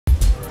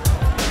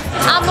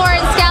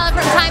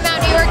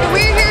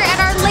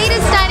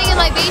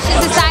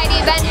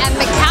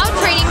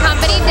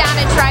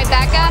in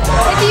Tribeca.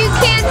 If you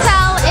can't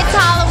tell, it's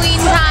Halloween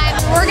time.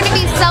 We're going to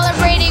be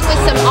celebrating with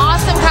some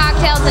awesome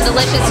cocktails and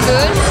delicious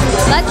food.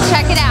 Let's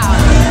check it out.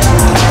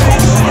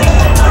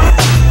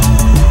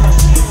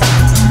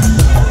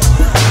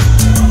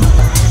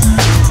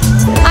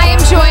 I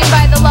am joined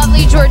by the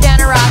lovely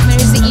Jordana Rothman,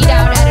 who's the Eat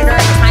Out editor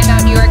at Time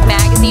Out New York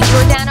magazine.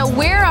 Jordana,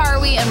 where are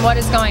we and what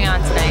is going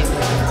on tonight?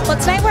 Well,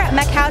 tonight we're at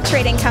Macao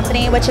Trading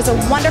Company, which is a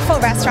wonderful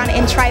restaurant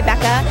in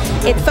Tribeca.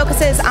 It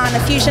focuses on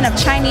the fusion of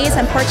Chinese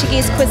and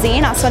Portuguese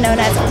cuisine, also known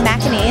as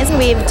Macanese.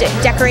 We've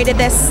decorated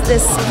this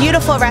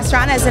beautiful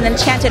restaurant as an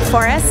enchanted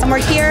forest, and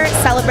we're here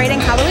celebrating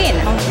Halloween.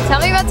 Tell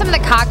me about some of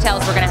the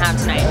cocktails we're going to have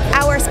tonight.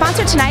 Our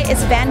sponsor tonight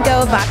is Van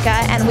Gogh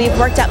Vodka, and we've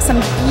worked up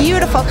some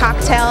beautiful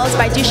cocktails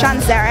by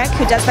Dushan Zarek,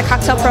 who does the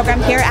cocktail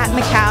program here at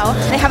Macao.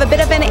 They have a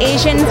bit of an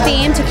Asian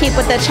theme to keep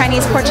with the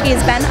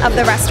Chinese-Portuguese bent of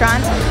the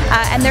restaurant,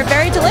 and they're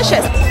very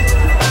delicious.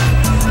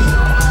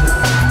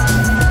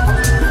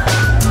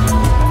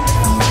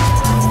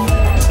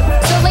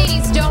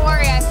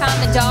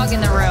 Dog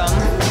in the room.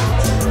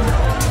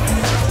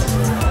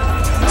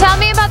 Tell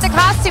me about the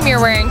costume you're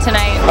wearing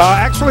tonight.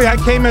 Actually, I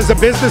came as a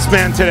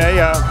businessman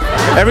today.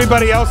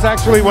 Everybody else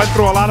actually went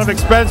through a lot of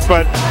expense,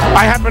 but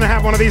I happen to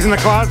have one of these in the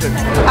closet.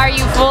 Are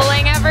you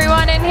fooling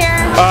everyone in here?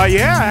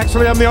 Yeah,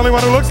 actually I'm the only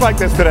one who looks like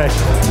this today.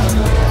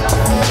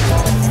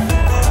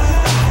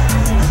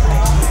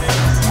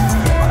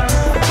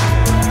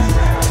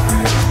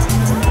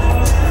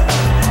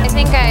 I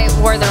think I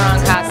wore the wrong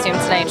costume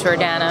tonight,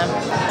 Jordana.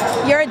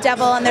 You're a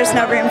devil and there's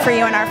no room for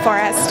you in our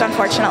forest,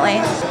 unfortunately.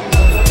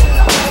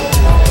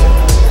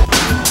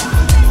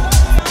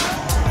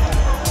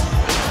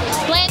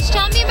 Blanche,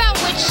 tell me about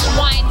which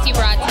wines you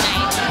brought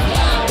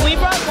tonight. We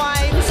brought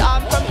wines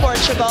from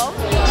Portugal.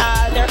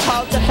 They're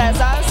called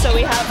Defeza, so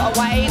we have a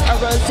white, a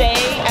rosé,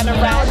 and a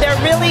red. They're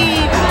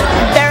really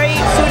very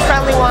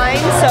food-friendly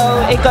wines,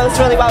 so it goes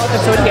really well with the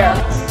food here.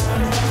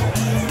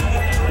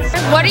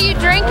 What are you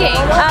drinking?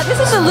 This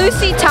is a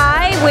Lucy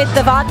Thai with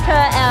the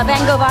vodka,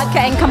 Van Gogh vodka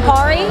and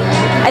Campari.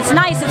 It's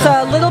nice. It's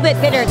a little bit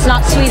bitter. It's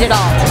not sweet at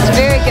all. It's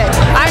very good.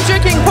 I'm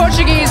drinking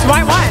Portuguese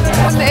white wine.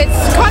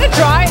 It's kind of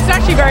dry. It's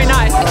actually very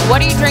nice.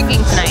 What are you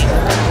drinking tonight?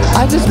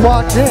 I just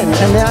walked in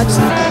and that's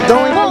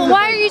Well,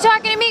 why are you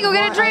talking to me? Go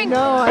get a drink.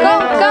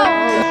 Go.